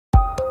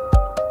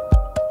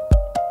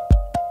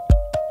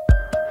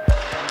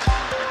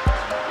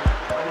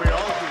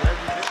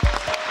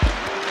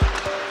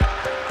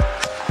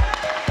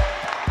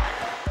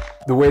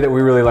The way that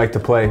we really like to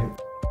play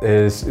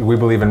is we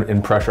believe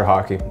in pressure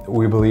hockey.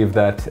 We believe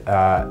that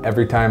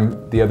every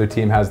time the other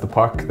team has the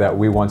puck, that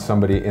we want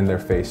somebody in their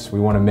face. We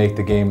want to make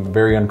the game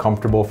very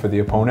uncomfortable for the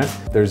opponent.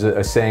 There's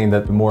a saying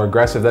that the more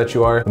aggressive that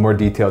you are, the more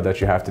detailed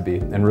that you have to be.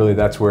 And really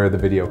that's where the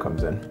video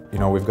comes in. You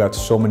know, we've got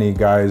so many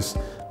guys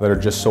that are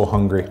just so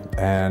hungry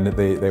and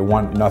they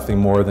want nothing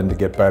more than to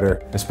get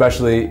better.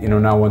 Especially, you know,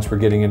 now once we're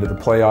getting into the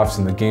playoffs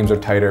and the games are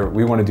tighter,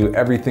 we want to do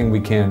everything we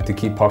can to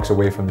keep pucks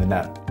away from the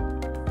net.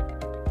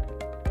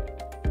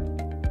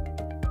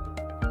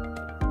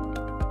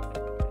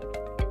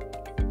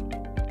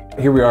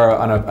 Here we are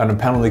on a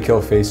penalty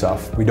kill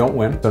face-off. We don't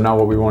win, so now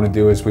what we want to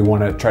do is we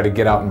want to try to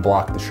get out and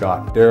block the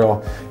shot.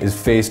 Daryl is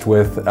faced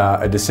with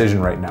a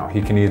decision right now.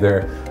 He can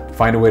either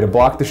find a way to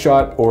block the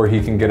shot or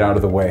he can get out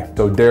of the way.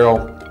 So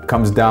Daryl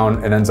comes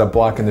down and ends up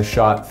blocking the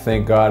shot.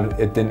 Thank God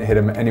it didn't hit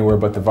him anywhere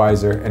but the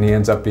visor, and he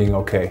ends up being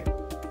okay.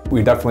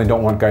 We definitely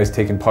don't want guys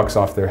taking pucks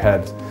off their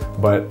heads,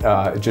 but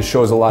it just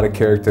shows a lot of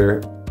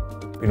character,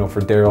 you know, for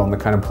Daryl and the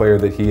kind of player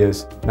that he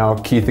is. Now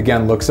Keith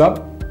again looks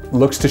up,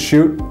 looks to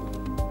shoot,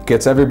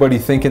 gets everybody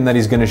thinking that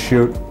he's going to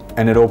shoot,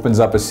 and it opens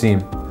up a seam.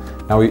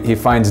 Now he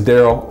finds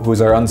Daryl,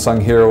 who's our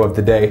unsung hero of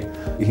the day.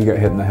 He got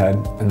hit in the head,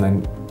 and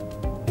then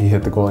he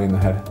hit the goalie in the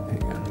head.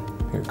 Again,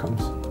 here it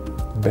comes.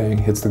 Bang,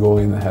 hits the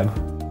goalie in the head.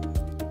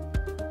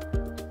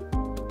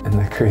 And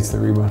that creates the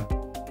rebound.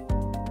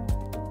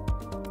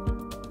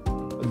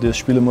 Der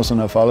Spieler muss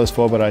auf alles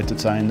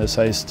vorbereitet sein. Das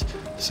heißt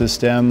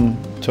System,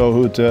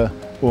 Torhüter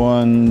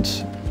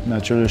und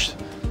natürlich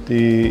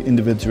die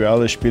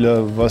individuellen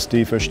Spieler, was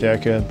die für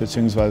Stärke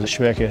bzw.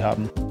 Schwäche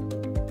haben.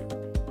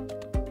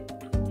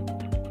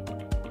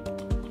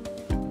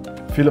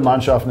 Viele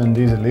Mannschaften in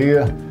dieser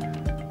Liga,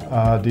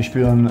 die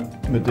spielen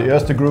mit der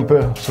ersten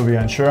Gruppe sowie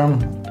ein Schirm.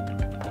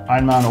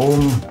 Ein Mann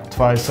oben,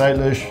 zwei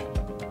seitlich,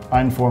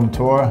 ein vor dem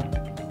Tor,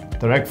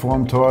 direkt vor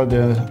dem Tor,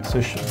 der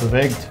sich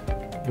bewegt,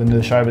 wenn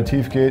die Scheibe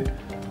tief geht,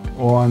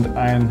 und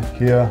ein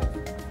hier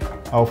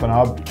auf und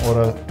ab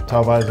oder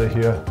teilweise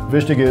hier.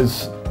 Wichtig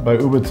ist bei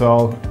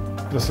Überzahl,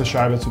 dass die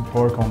Scheibe zum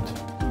Tor kommt.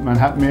 Man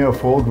hat mehr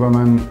Erfolg, wenn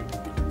man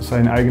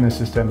sein eigenes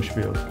System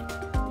spielt.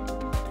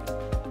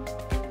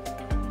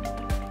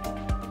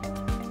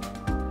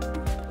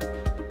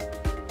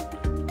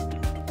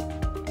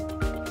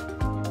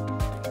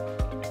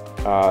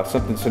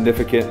 Something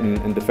significant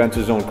in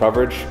defensive zone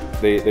coverage.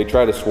 They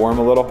try to swarm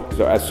a little.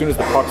 So as soon as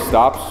the puck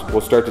stops, we'll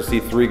start to see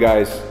 3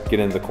 guys get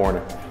in the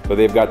corner. So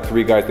they've got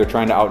 3 guys, they're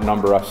trying to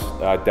outnumber us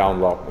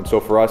down low. And so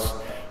for us,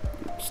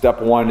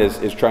 step 1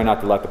 is try not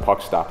to let the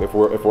puck stop. If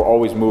we're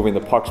always moving, the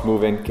puck's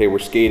moving, okay, we're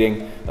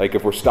skating. Like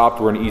if we're stopped,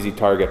 we're an easy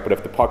target. But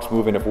if the puck's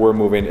moving, if we're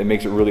moving, it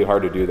makes it really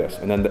hard to do this.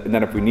 And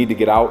then if we need to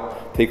get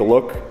out, take a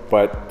look.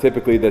 But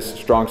typically this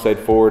strong side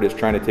forward is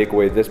trying to take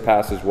away this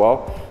pass as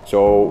well.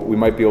 So we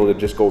might be able to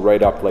just go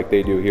right up like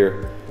they do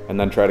here and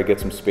then try to get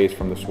some space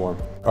from the swarm.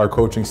 Our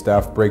coaching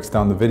staff breaks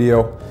down the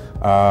video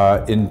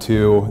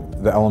into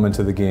the elements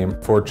of the game: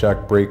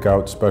 forecheck,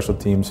 breakout, special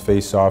teams,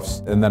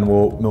 face-offs, and then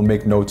we'll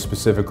make notes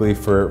specifically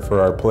for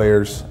our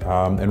players.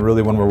 And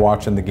really when we're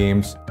watching the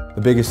games,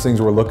 the biggest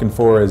things we're looking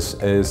for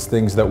is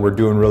things that we're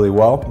doing really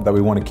well, that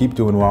we want to keep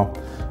doing well,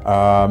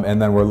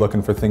 and then we're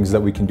looking for things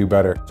that we can do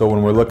better. So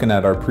when we're looking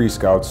at our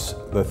pre-scouts,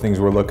 the things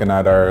we're looking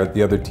at are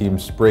the other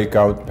team's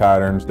breakout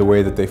patterns, the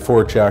way that they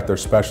forecheck, their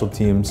special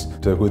teams,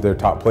 to who their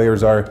top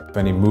players are,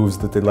 any moves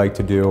that they'd like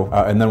to do,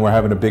 and then we're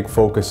having a big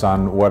focus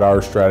on what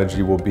our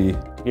strategy will be.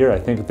 Here, I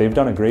think they've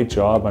done a great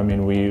job. I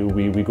mean,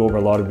 we go over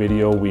a lot of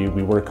video,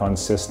 we work on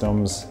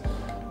systems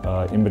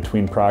in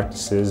between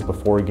practices,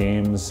 before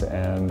games,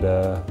 and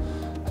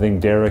I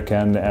think Derek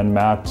and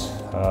Matt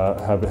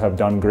have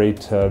done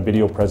great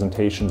video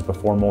presentations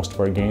before most of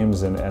our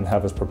games and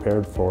have us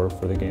prepared for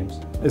the games.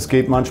 Es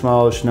geht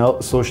manchmal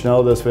so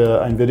schnell, dass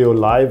wir ein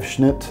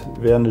Video-Live-Schnitt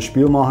während des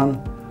Spiels machen,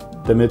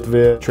 damit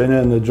wir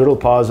Trainer in der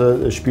Drittelpause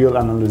das Spiel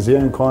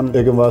analysieren können,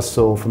 irgendwas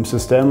so vom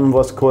System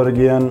was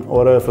korrigieren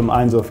oder vom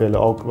Einzelfehler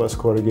auch was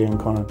korrigieren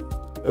können.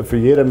 Für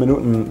jede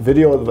Minute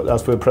Video,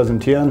 das wir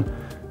präsentieren,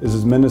 ist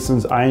es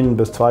mindestens 1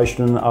 bis 2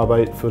 Stunden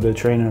Arbeit für die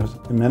Trainer.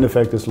 Im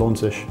Endeffekt, es lohnt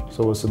sich,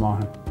 sowas zu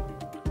machen.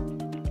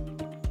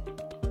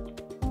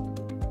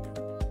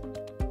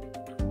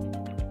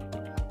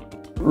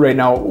 Right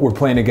now we're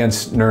playing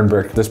against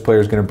Nuremberg. This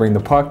player is going to bring the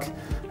puck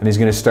and he's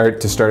going to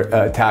start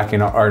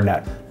attacking our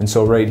net. And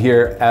so right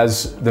here,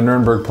 as the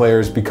Nuremberg player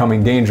is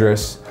becoming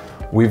dangerous,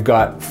 we've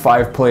got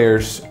 5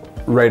 players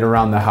right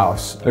around the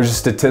house. There's a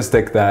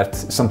statistic that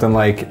something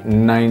like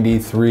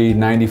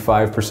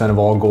 93–95% of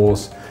all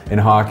goals in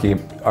hockey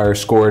are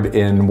scored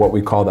in what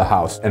we call the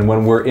house. And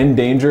when we're in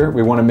danger,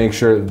 we want to make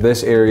sure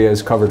this area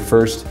is covered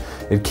first.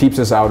 It keeps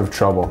us out of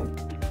trouble.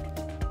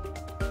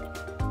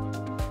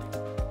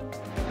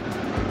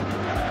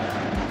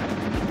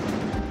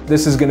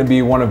 This is going to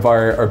be one of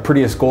our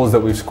prettiest goals that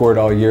we've scored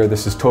all year.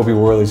 This is Tobi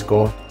Wörles'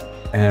 goal.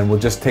 And we'll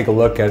just take a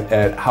look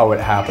at how it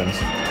happens.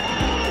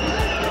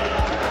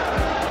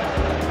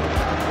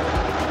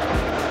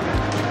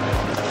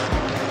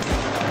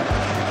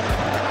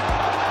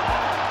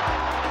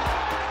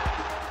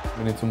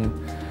 Wenn ich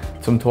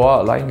zum Tor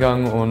allein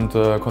gegangen und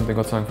konnte den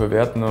Gott sei Dank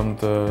verwerten und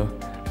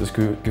das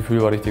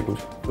Gefühl war richtig gut.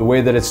 The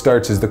way that it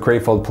starts is the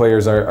Krefeld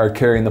players are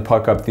carrying the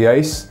puck up the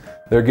ice.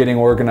 They're getting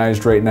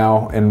organized right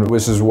now, and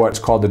this is what's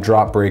called the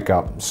drop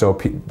breakup. So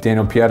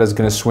Daniel Pieta is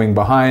going to swing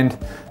behind.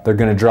 They're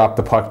going to drop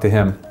the puck to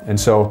him. And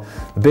so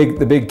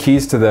the big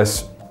keys to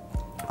this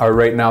are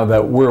right now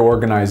that we're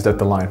organized at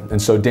the line.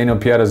 And so Daniel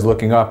Pieta is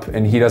looking up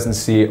and he doesn't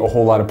see a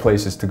whole lot of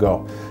places to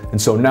go. And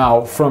so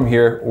now from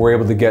here, we're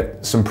able to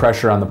get some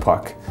pressure on the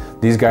puck.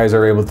 These guys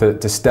are able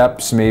to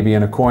steps, maybe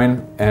in a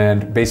coin,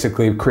 and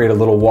basically create a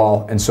little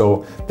wall. And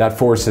so that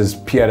forces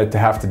Pieta to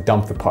have to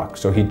dump the puck.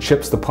 So he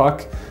chips the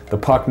puck. The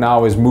puck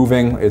now is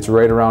moving. It's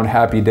right around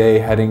Happy Day,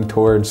 heading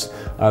towards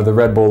the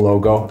Red Bull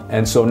logo.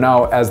 And so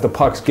now as the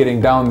puck's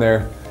getting down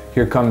there,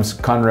 here comes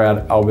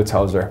Konrad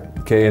Albitshauser.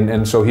 Okay,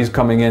 and so he's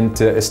coming in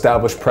to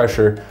establish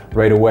pressure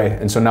right away.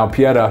 And so now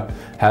Pieta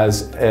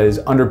is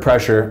under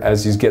pressure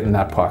as he's getting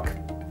that puck.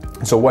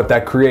 So what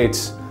that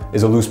creates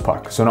is a loose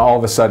puck. So now all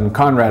of a sudden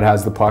Konrad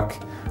has the puck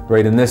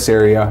right in this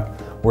area.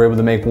 We're able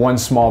to make one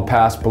small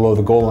pass below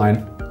the goal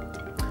line.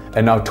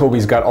 And now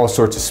Tobi's got all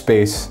sorts of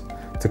space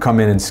to come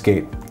in and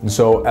skate. And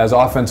so as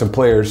offensive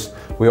players,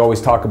 we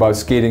always talk about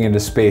skating into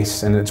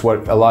space, and it's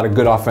what a lot of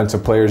good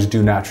offensive players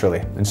do naturally.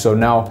 And so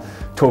now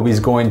Tobi's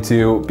going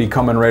to be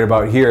coming right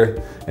about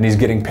here, and he's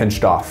getting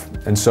pinched off.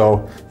 And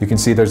so you can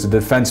see there's a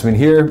defenseman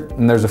here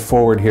and there's a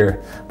forward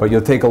here, but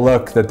you'll take a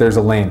look that there's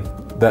a lane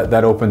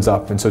that opens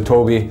up. And so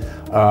Tobi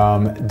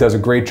does a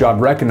great job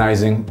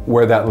recognizing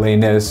where that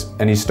lane is,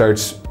 and he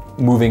starts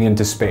moving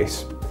into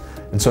space.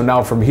 And so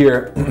now from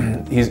here,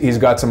 he's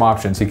got some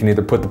options. He can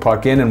either put the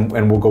puck in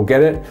and we'll go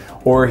get it,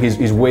 or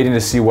he's waiting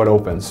to see what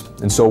opens.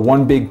 And so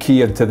one big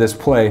key to this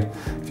play,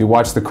 if you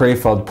watch the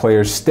Krefeld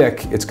player's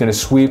stick, it's gonna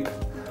sweep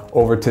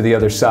over to the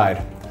other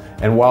side.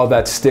 And while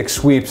that stick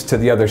sweeps to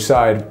the other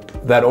side,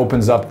 that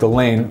opens up the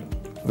lane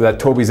that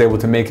Tobi's able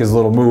to make his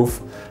little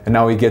move, and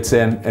now he gets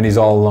in and he's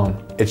all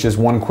alone. It's just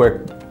one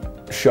quick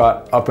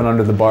shot up and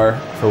under the bar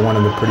for one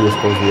of the prettiest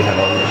goals we had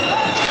all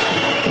year.